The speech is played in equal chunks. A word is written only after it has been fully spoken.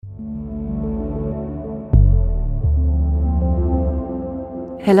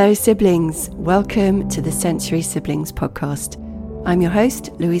Hello siblings, welcome to the Sensory Siblings podcast. I'm your host,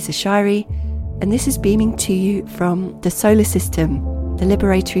 Louisa Shirey, and this is beaming to you from the Solar System, the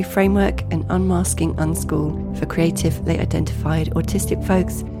liberatory framework and unmasking unschool for creatively identified autistic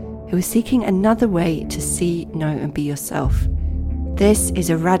folks who are seeking another way to see, know and be yourself. This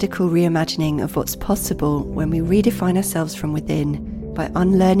is a radical reimagining of what's possible when we redefine ourselves from within by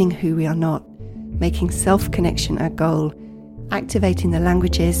unlearning who we are not, making self-connection our goal, activating the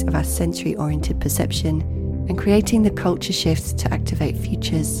languages of our sensory-oriented perception, and creating the culture shifts to activate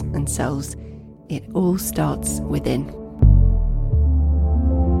futures and selves. It all starts within.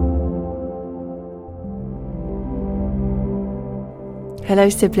 Hello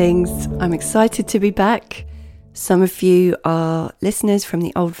siblings, I'm excited to be back. Some of you are listeners from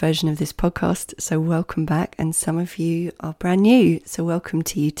the old version of this podcast, so welcome back, and some of you are brand new, so welcome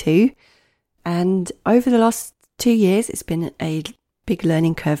to you too. And over the last 2 years, it's been a big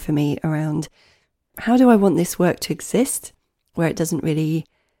learning curve for me around how do I want this work to exist, where it doesn't really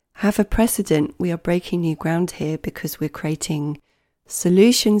have a precedent. We are breaking new ground here because we're creating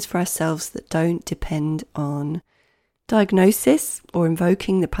solutions for ourselves that don't depend on diagnosis or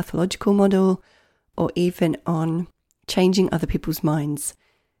invoking the pathological model or even on changing other people's minds.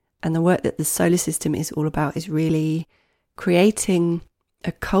 And the work that the solar system is all about is really creating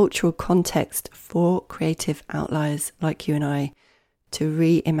a cultural context for creative outliers like you and I to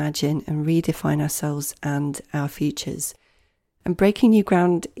reimagine and redefine ourselves and our futures. And breaking new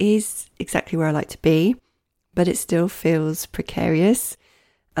ground is exactly where I like to be, but it still feels precarious.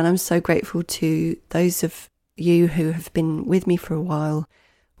 And I'm so grateful to those of you who have been with me for a while,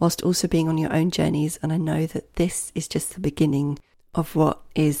 whilst also being on your own journeys. And I know that this is just the beginning of what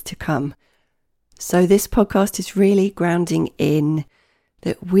is to come. So this podcast is really grounding in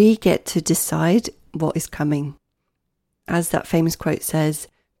that we get to decide what is coming. As that famous quote says,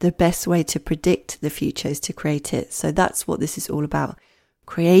 the best way to predict the future is to create it. So that's what this is all about,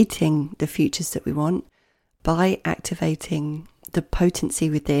 creating the futures that we want by activating the potency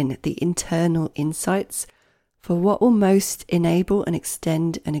within, the internal insights for what will most enable and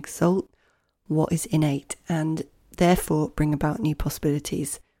extend and exalt what is innate and therefore bring about new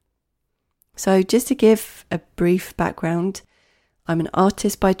possibilities. So just to give a brief background, I'm an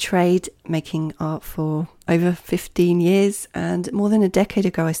artist by trade, making art for over 15 years, and more than a decade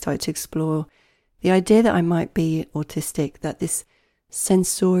ago I started to explore the idea that I might be autistic, that this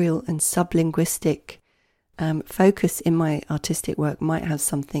sensorial and sublinguistic focus in my artistic work might have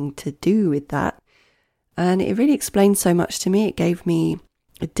something to do with that. And it really explained so much to me. It gave me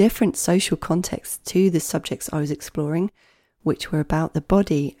a different social context to the subjects I was exploring, which were about the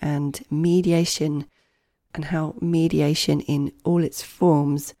body and mediation, and how mediation in all its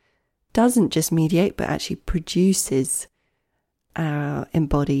forms doesn't just mediate, but actually produces our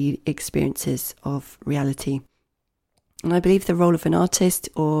embodied experiences of reality. And I believe the role of an artist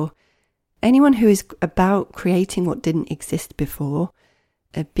or anyone who is about creating what didn't exist before,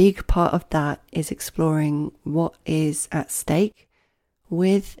 a big part of that is exploring what is at stake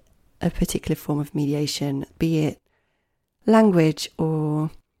with a particular form of mediation, be it language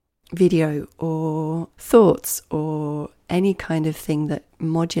or video or thoughts or any kind of thing that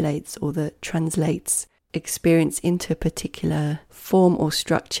modulates or that translates experience into a particular form or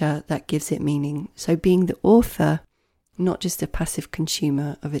structure that gives it meaning. So being the author, not just a passive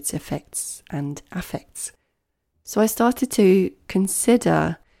consumer of its effects and affects. So I started to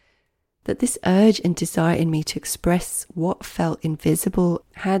consider that this urge and desire in me to express what felt invisible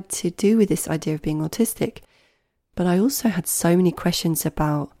had to do with this idea of being autistic. But I also had so many questions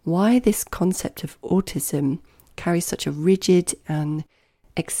about why this concept of autism carries such a rigid and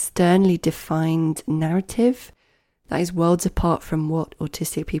externally defined narrative that is worlds apart from what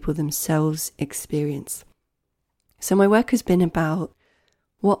autistic people themselves experience. So my work has been about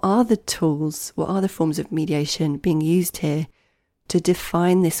what are the tools, what are the forms of mediation being used here to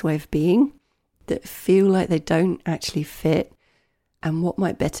define this way of being that feel like they don't actually fit, and what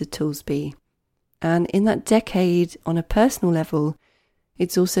might better tools be. And in that decade, on a personal level,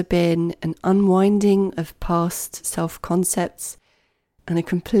 it's also been an unwinding of past self-concepts and a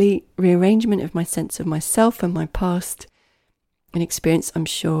complete rearrangement of my sense of myself and my past. An experience I'm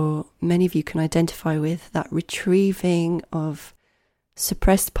sure many of you can identify with, that retrieving of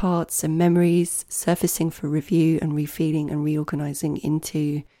suppressed parts and memories surfacing for review and refeeling and reorganizing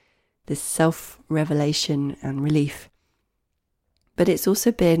into this self-revelation and relief. But it's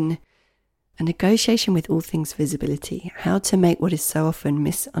also been a negotiation with all things visibility, how to make what is so often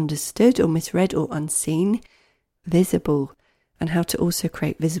misunderstood or misread or unseen visible, and how to also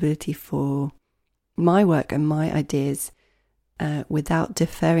create visibility for my work and my ideas without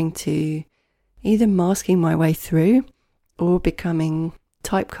deferring to either masking my way through or becoming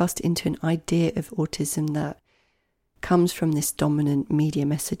typecast into an idea of autism that comes from this dominant media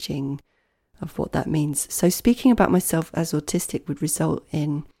messaging of what that means. So speaking about myself as autistic would result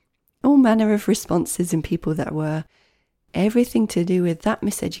in all manner of responses in people that were everything to do with that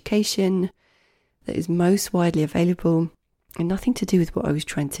miseducation that is most widely available and nothing to do with what I was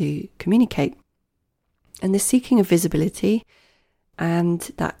trying to communicate. And the seeking of visibility and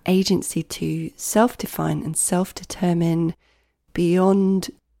that agency to self-define and self-determine beyond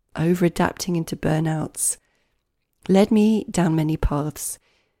over-adapting into burnouts led me down many paths,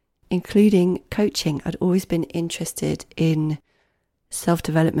 including coaching. I'd always been interested in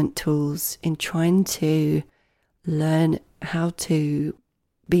self-development tools, in trying to learn how to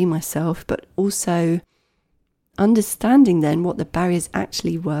be myself, but also understanding then what the barriers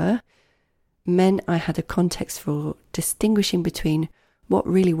actually were meant I had a context for distinguishing between what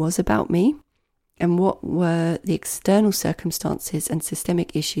really was about me and what were the external circumstances and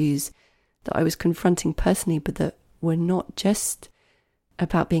systemic issues that I was confronting personally, but that were not just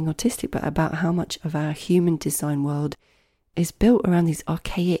about being autistic, but about how much of our human design world is built around these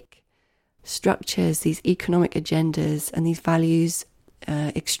archaic structures, these economic agendas, and these values,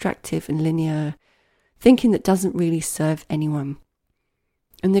 extractive and linear thinking that doesn't really serve anyone.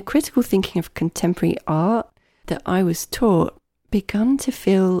 And the critical thinking of contemporary art that I was taught began to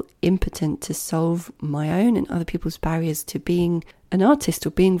feel impotent to solve my own and other people's barriers to being an artist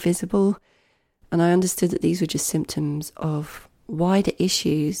or being visible. And I understood that these were just symptoms of wider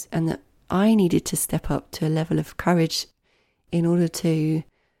issues and that I needed to step up to a level of courage in order to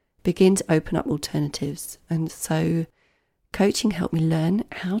begin to open up alternatives. And so coaching helped me learn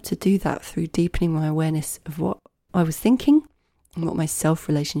how to do that through deepening my awareness of what I was thinking and what my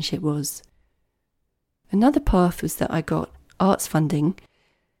self-relationship was. Another path was that I got arts funding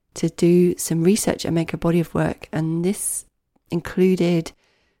to do some research and make a body of work, and this included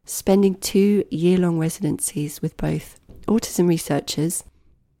spending 2 year-long residencies with both autism researchers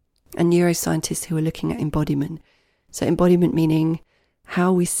and neuroscientists who were looking at embodiment. So embodiment meaning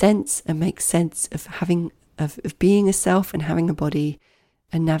how we sense and make sense of of being a self and having a body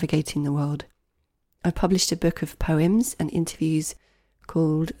and navigating the world. I published a book of poems and interviews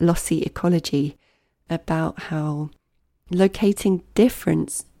called Lossy Ecology about how locating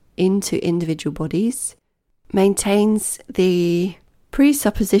difference into individual bodies maintains the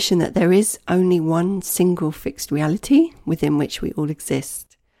presupposition that there is only one single fixed reality within which we all exist.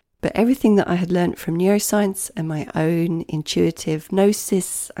 But everything that I had learned from neuroscience and my own intuitive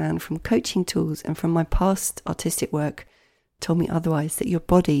gnosis and from coaching tools and from my past artistic work told me otherwise, that your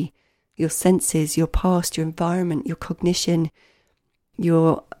body, your senses, your past, your environment, your cognition,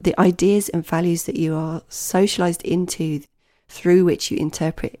 the ideas and values that you are socialized into through which you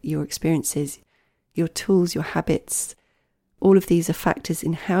interpret your experiences, your tools, your habits, all of these are factors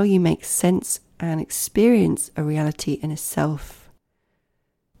in how you make sense and experience a reality and a self.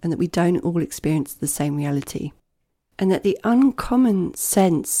 And that we don't all experience the same reality. And that the uncommon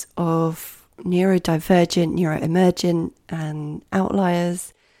sense of neurodivergent, neuroemergent, and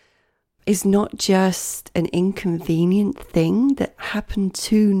outliers is not just an inconvenient thing that happened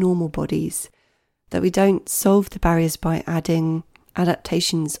to normal bodies, that we don't solve the barriers by adding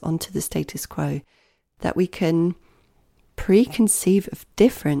adaptations onto the status quo, that we can preconceive of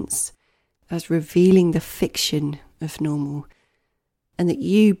difference as revealing the fiction of normal. And that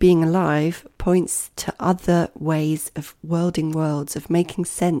you being alive points to other ways of worlding worlds, of making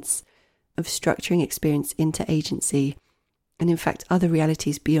sense, of structuring experience into agency, and in fact other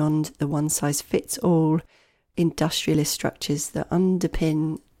realities beyond the one-size-fits-all industrialist structures that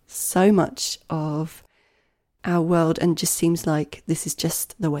underpin so much of our world and just seems like this is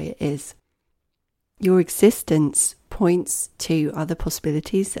just the way it is. Your existence points to other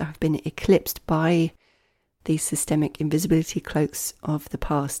possibilities that have been eclipsed by these systemic invisibility cloaks of the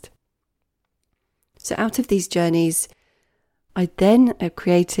past. So out of these journeys, I then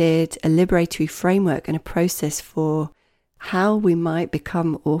created a liberatory framework and a process for how we might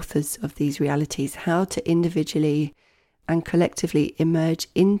become authors of these realities, how to individually and collectively emerge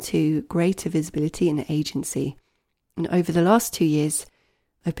into greater visibility and agency. And over the last 2 years,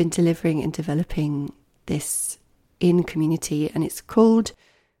 I've been delivering and developing this in community, and it's called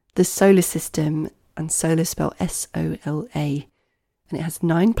the Solar System, and solar spelled SOLA, and it has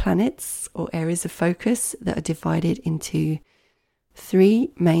 9 planets or areas of focus that are divided into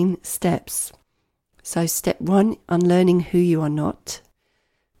 3 main steps. So step 1, unlearning who you are not.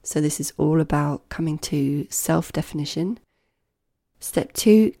 So this is all about coming to self-definition. Step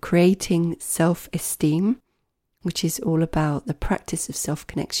 2, creating self-esteem. which is all about the practice of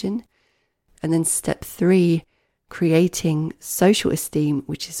self-connection. And then step 3, creating social esteem,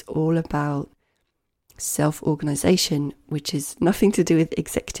 which is all about self-organization, which is nothing to do with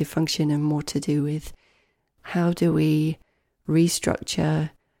executive function and more to do with how do we restructure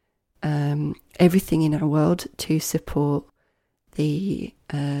everything in our world to support the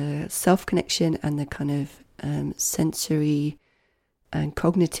self-connection and the kind of sensory and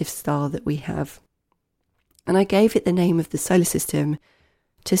cognitive style that we have. And I gave it the name of the solar system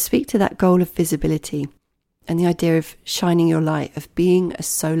to speak to that goal of visibility and the idea of shining your light, of being a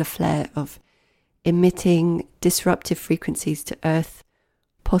solar flare, of emitting disruptive frequencies to Earth,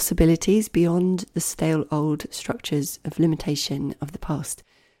 possibilities beyond the stale old structures of limitation of the past.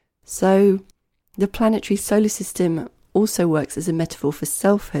 So the planetary solar system also works as a metaphor for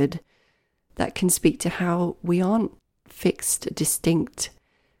selfhood that can speak to how we aren't fixed, distinct,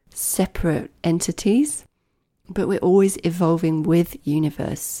 separate entities, but we're always evolving with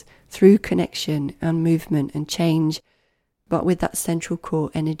universe through connection and movement and change, but with that central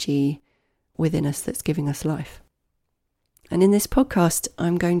core energy within us that's giving us life. And in this podcast,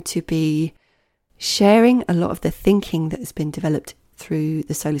 I'm going to be sharing a lot of the thinking that has been developed through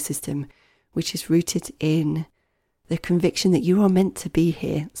the solar system, which is rooted in the conviction that you are meant to be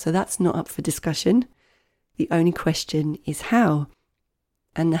here. So that's not up for discussion. The only question is how.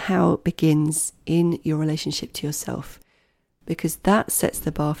 And the how begins in your relationship to yourself, because that sets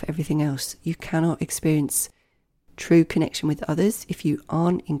the bar for everything else. You cannot experience true connection with others if you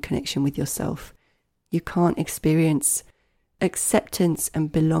aren't in connection with yourself. You can't experience acceptance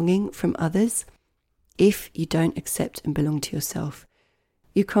and belonging from others if you don't accept and belong to yourself.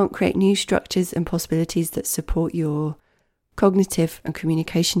 You can't create new structures and possibilities that support your cognitive and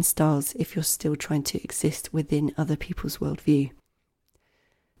communication styles if you're still trying to exist within other people's worldview.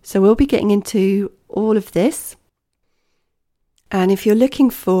 So we'll be getting into all of this. And if you're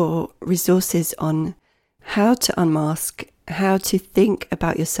looking for resources on how to unmask, how to think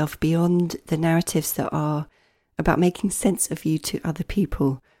about yourself beyond the narratives that are about making sense of you to other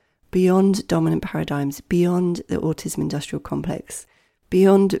people, beyond dominant paradigms, beyond the autism industrial complex,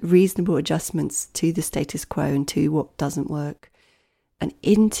 beyond reasonable adjustments to the status quo and to what doesn't work, and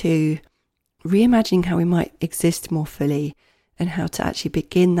into reimagining how we might exist more fully and how to actually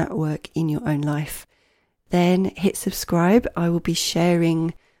begin that work in your own life, then hit subscribe. I will be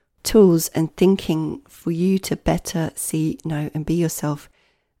sharing tools and thinking for you to better see, know, and be yourself,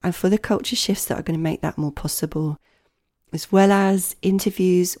 and for the culture shifts that are going to make that more possible, as well as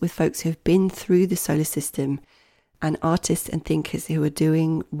interviews with folks who have been through the solar system and artists and thinkers who are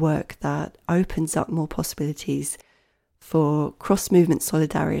doing work that opens up more possibilities for cross-movement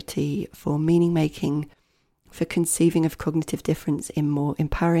solidarity, for meaning making, for conceiving of cognitive difference in more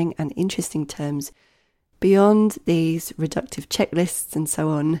empowering and interesting terms beyond these reductive checklists and so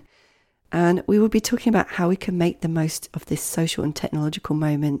on. And we will be talking about how we can make the most of this social and technological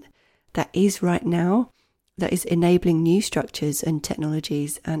moment that is right now, that is enabling new structures and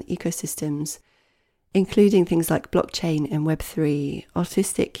technologies and ecosystems, including things like blockchain and Web3,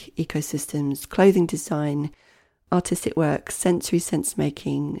 artistic ecosystems, clothing design, artistic work, sensory sense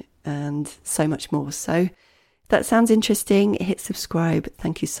making, and so much more. So if that sounds interesting, hit subscribe.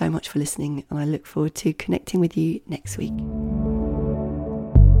 Thank you so much for listening, and I look forward to connecting with you next week.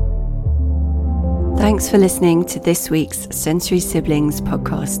 Thanks for listening to this week's Sensory Siblings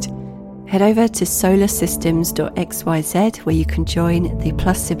podcast. Head over to solarsystems.xyz where you can join the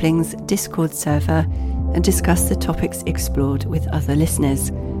Plus Siblings Discord server and discuss the topics explored with other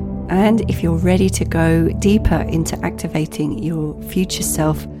listeners. And if you're ready to go deeper into activating your future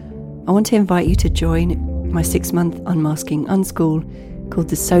self, I want to invite you to join my 6-month unmasking unschool called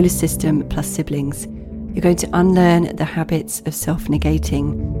the Solar System Plus Siblings. You're going to unlearn the habits of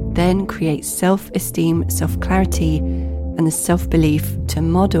self-negating, then create self-esteem, self-clarity, and the self-belief to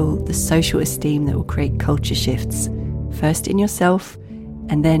model the social esteem that will create culture shifts, first in yourself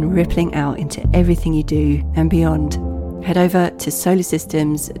and then rippling out into everything you do and beyond. Head over to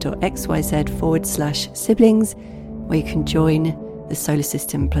solarsystems.xyz/siblings where you can join the Solar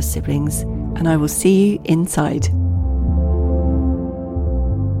System Plus Siblings, and I will see you inside.